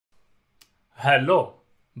Hello!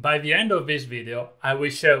 By the end of this video, I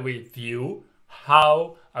will share with you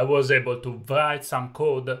how I was able to write some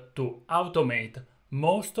code to automate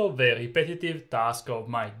most of the repetitive tasks of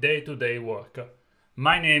my day-to-day work.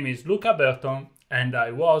 My name is Luca Burton and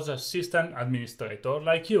I was a system administrator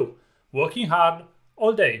like you, working hard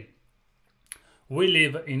all day. We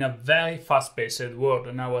live in a very fast-paced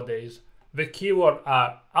world nowadays. The keywords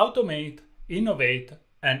are automate, innovate,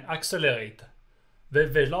 and accelerate. The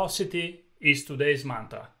velocity is today's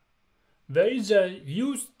mantra. There is a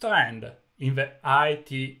huge trend in the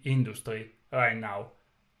IT industry right now,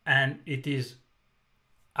 and it is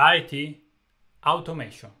IT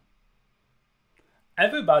automation.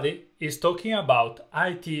 Everybody is talking about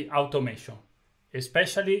IT automation,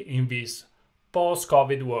 especially in this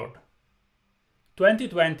post-COVID world.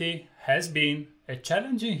 2020 has been a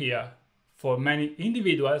challenging year for many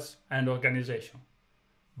individuals and organizations.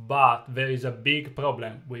 But there is a big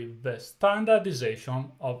problem with the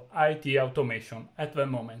standardization of IT automation at the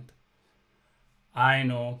moment. I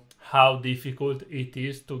know how difficult it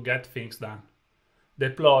is to get things done.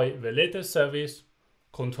 Deploy the latest service,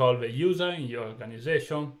 control the user in your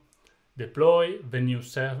organization, deploy the new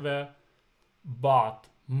server, but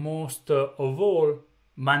most of all,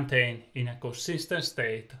 maintain in a consistent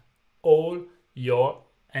state all your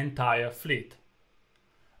entire fleet.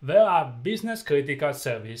 There are business-critical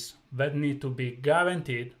services that need to be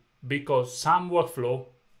guaranteed because some workflows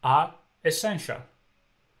are essential.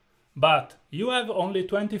 But you have only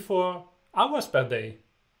 24 hours per day,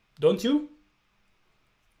 don't you?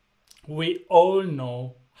 We all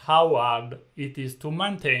know how hard it is to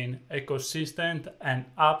maintain a consistent and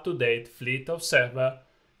up-to-date fleet of servers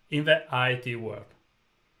in the IT world.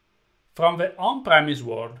 From the on-premise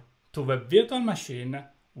world to the virtual machine,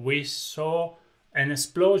 we saw an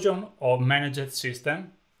explosion of managed systems,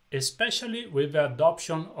 especially with the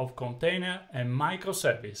adoption of container and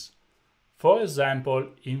microservice, for example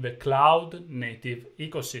in the cloud-native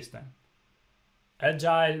ecosystem.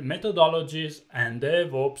 Agile methodologies and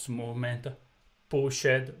DevOps movement pushed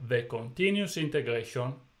the continuous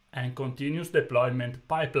integration and continuous deployment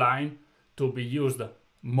pipeline to be used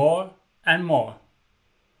more and more.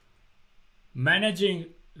 Managing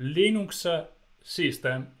Linux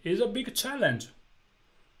system is a big challenge.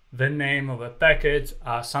 The name of a package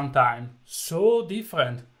are sometimes so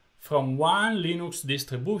different from one Linux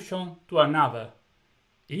distribution to another,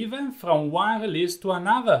 even from one release to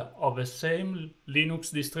another of the same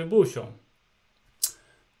Linux distribution.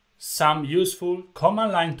 Some useful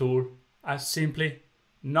command line tools are simply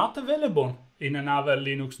not available in another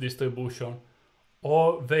Linux distribution,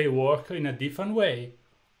 or they work in a different way,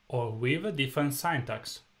 or with a different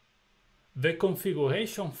syntax. The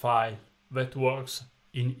configuration file that works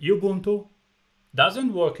in Ubuntu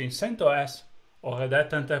doesn't work in CentOS or Red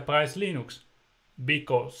Hat Enterprise Linux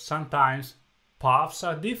because sometimes paths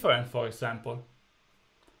are different, for example.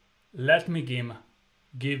 Let me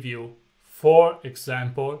give you 4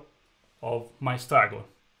 examples of my struggle.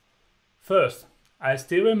 First, I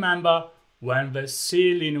still remember when the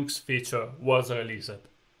C Linux feature was released.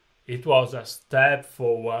 It was a step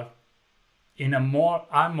forward in a more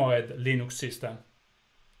armored Linux system.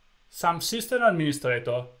 Some system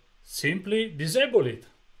administrators simply disabled it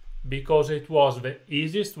because it was the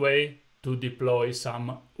easiest way to deploy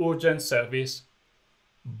some urgent service,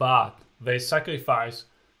 but they sacrificed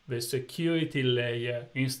the security layer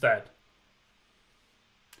instead.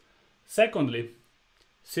 Secondly,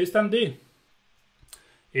 systemd.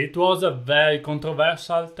 It was a very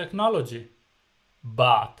controversial technology,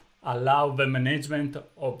 but allowed the management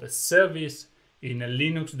of the service in a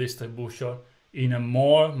Linux distribution in a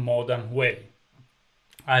more modern way.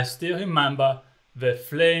 I still remember the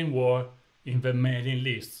flame war in the mailing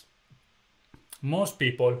lists. Most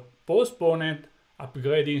people postponed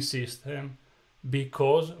upgrading system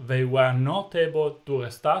because they were not able to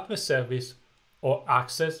restart the service or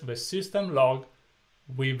access the system log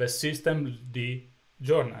with the systemd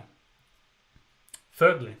journal.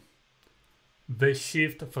 Thirdly, the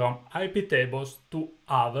shift from IP tables to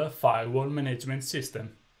other firewall management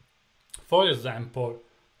systems. For example,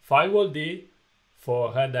 firewalld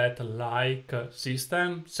for Red Hat like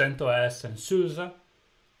system, CentOS and SUSE,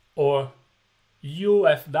 or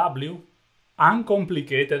UFW,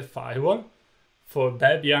 uncomplicated firewall for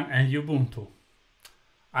Debian and Ubuntu.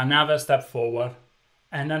 Another step forward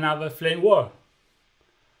and another flame war.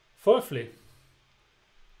 Fourthly,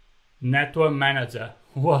 Network Manager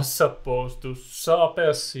was supposed to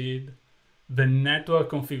supersede the network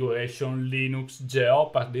configuration Linux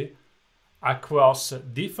Jeopardy across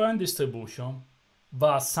different distributions,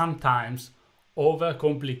 but sometimes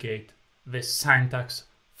overcomplicate the syntax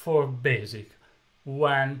for basic,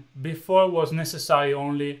 when before was necessary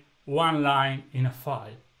only one line in a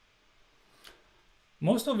file.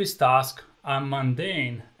 Most of these tasks are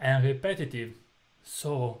mundane and repetitive,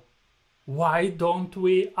 so why don't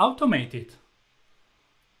we automate it?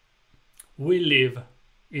 We live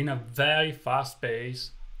in a very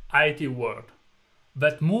fast-paced IT world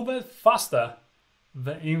that moves faster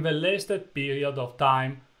in the latest period of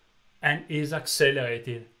time and is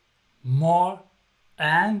accelerated more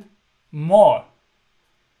and more.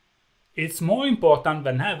 It's more important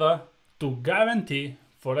than ever to guarantee,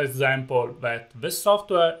 for example, that the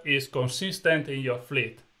software is consistent in your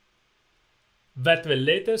fleet, that the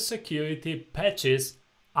latest security patches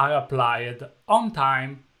are applied on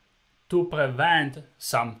time to prevent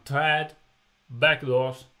some threat,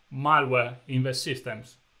 backdoors, malware in the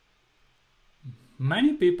systems.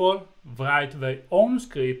 Many people write their own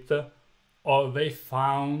script or they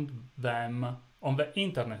found them on the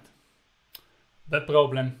internet. The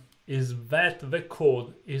problem is that the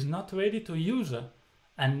code is not ready to use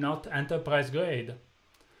and not enterprise grade.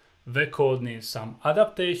 The code needs some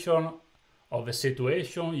adaptation of the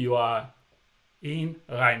situation you are in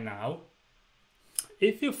right now.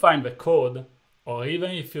 If you find the code, or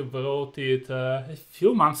even if you wrote it a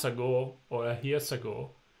few months ago or years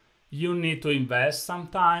ago, you need to invest some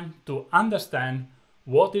time to understand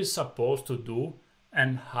what it's supposed to do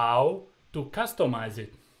and how to customize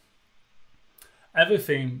it.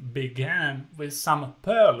 Everything began with some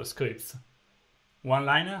Perl scripts,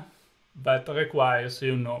 one-liner that requires,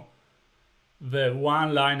 the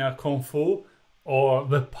one-liner kung fu or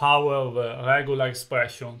the power of a regular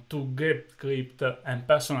expression to get script and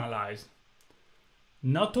personalize.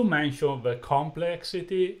 Not to mention the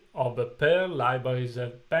complexity of the Perl library's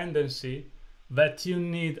dependency that you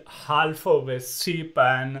need half of a zip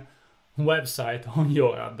and website on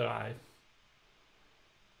your hard drive.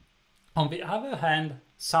 On the other hand,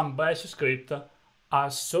 some bash scripts are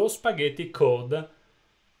so spaghetti code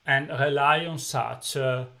and rely on such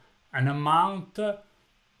an amount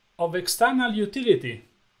of external utility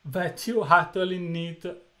that you actually need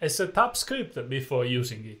a setup script before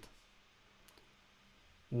using it.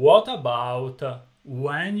 What about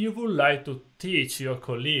when you would like to teach your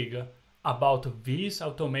colleague about these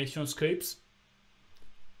automation scripts?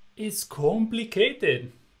 It's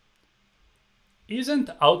complicated. Isn't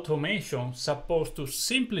automation supposed to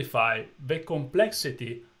simplify the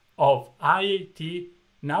complexity of IT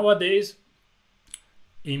nowadays?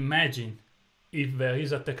 Imagine if there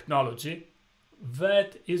is a technology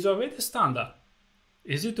that is already standard,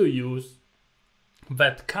 easy to use,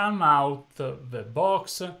 that come out the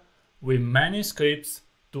box with many scripts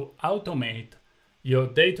to automate your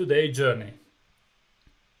day-to-day journey.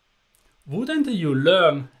 Wouldn't you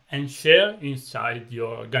learn and share inside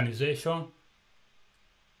your organization?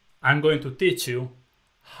 I'm going to teach you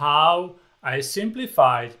how I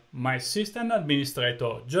simplified my system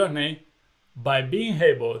administrator journey by being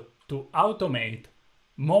able to automate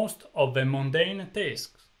most of the mundane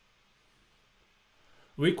tasks.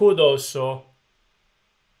 We could also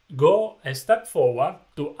go a step forward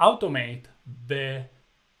to automate the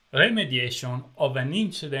remediation of an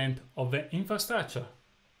incident of the infrastructure.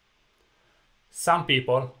 Some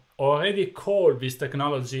people already call this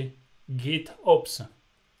technology GitOps,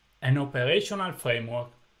 an operational framework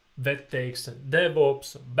that takes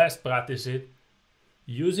DevOps best practices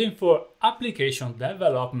using for application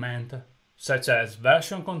development such as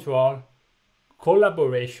version control,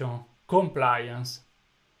 collaboration, compliance,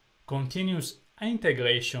 continuous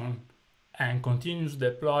integration, and continuous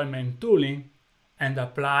deployment tooling, and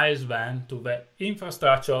applies them to the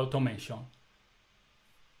infrastructure automation.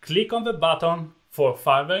 Click on the button for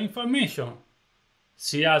further information.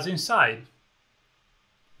 See us inside.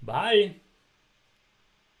 Bye!